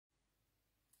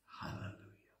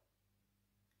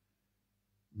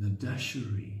Në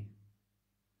dashuri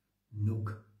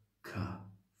nuk ka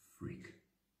frikë.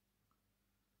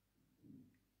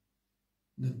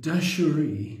 Në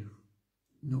dashuri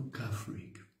nuk ka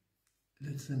frikë.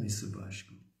 Le të themi së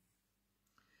bashku.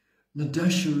 Në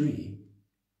dashuri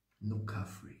nuk ka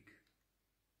frikë.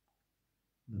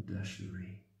 Në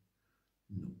dashuri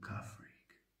nuk ka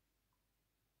frikë.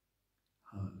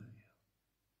 Halleluja.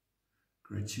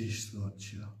 Greqisht thot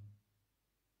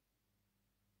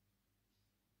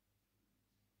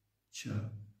që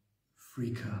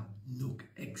frika nuk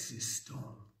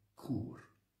ekziston kur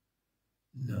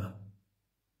në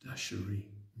dashuri,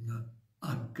 në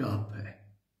agape,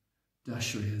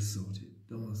 dashuria e Zotit.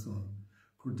 Do më thonë,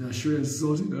 kur dashuria e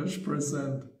Zotit është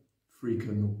prezent,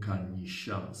 frika nuk ka një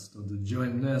shans. Do të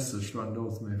dëgjojmë nesër çfarë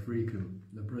ndodh me frikën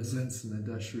në prezencën e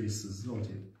dashurisë së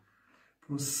Zotit.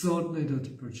 Por sot ne do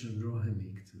të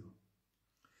përqendrohemi këtu.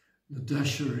 Në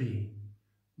dashuri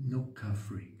nuk ka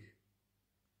frikë.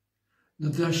 Në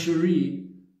dashuri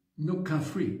nuk ka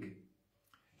frikë.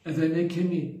 Edhe ne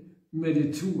kemi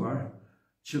medituar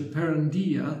që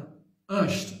Perëndia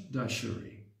është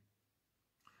dashuri.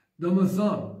 Do më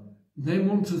thonë, ne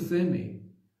mund të themi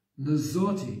në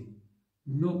Zoti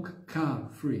nuk ka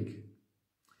frikë.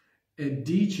 E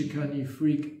di që ka një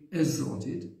frikë e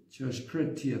Zotit, që është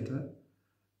krejt tjetër,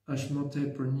 është më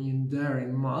tepër një nder i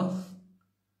madh,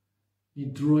 një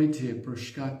drojtje për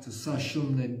shkak të sa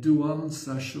shumë ne duam,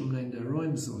 sa shumë ne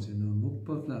nderojmë Zotin. Unë nuk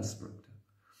po flas për këtë.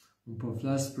 Unë po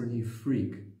flas për një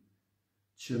frikë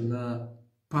që na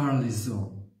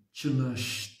paralizon, që na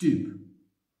shtyp.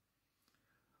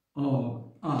 O,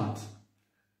 atë,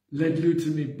 le të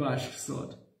lutemi bashkë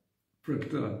sot për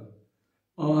këtë.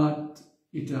 O, atë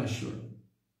i dashur,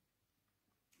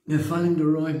 ne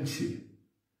falenderojmë Ty,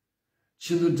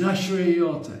 që në dashuria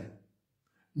jote,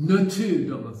 në Ty,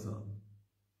 do më thonë,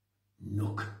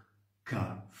 nuk ka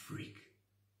frikë.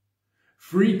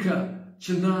 Frika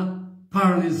që na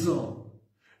paralizon,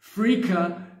 frika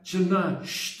që na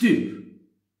shtyp,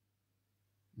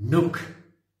 nuk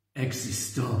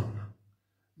ekziston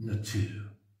në Ty.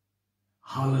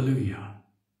 Halleluja.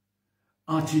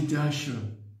 Ati dashur,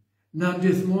 na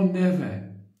ndihmon neve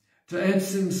të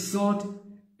ecim sot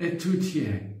e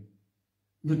tutje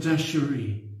në dashuri,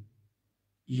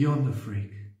 jo në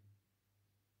frikë.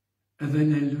 Edhe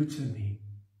ne lutemi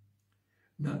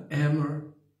në emër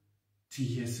të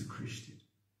Jesu Krishtit.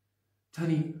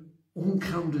 Tani, unë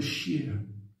kam dëshirë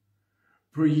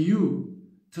për ju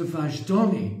të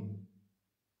vazhdoni,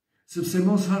 sepse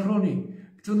mos harroni,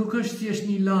 këtë nuk është thjesht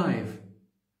një live,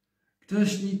 këtë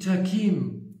është një takim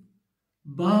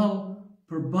ballë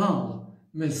për ballë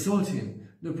me Zotin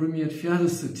nëpërmjet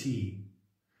fjalës së Tij.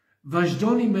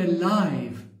 Vazhdoni me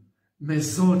live me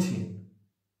Zotin,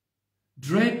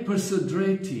 drejt për së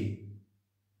drejti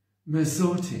me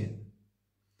Zotin.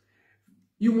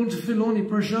 Ju mund të filloni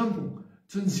për shembull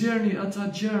të nxjerrni ata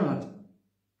gjërat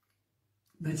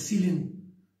me cilin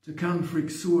të kanë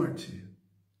frikësuar ty.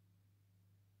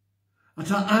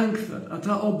 Ata ankthët,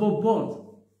 ata obobot,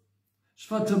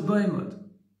 çfarë të bëjmë?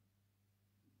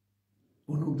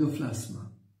 Unë nuk do flas më.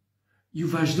 Ju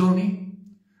vazhdoni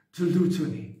të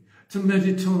lutuni, të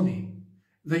meditoni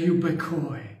dhe ju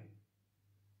bekoj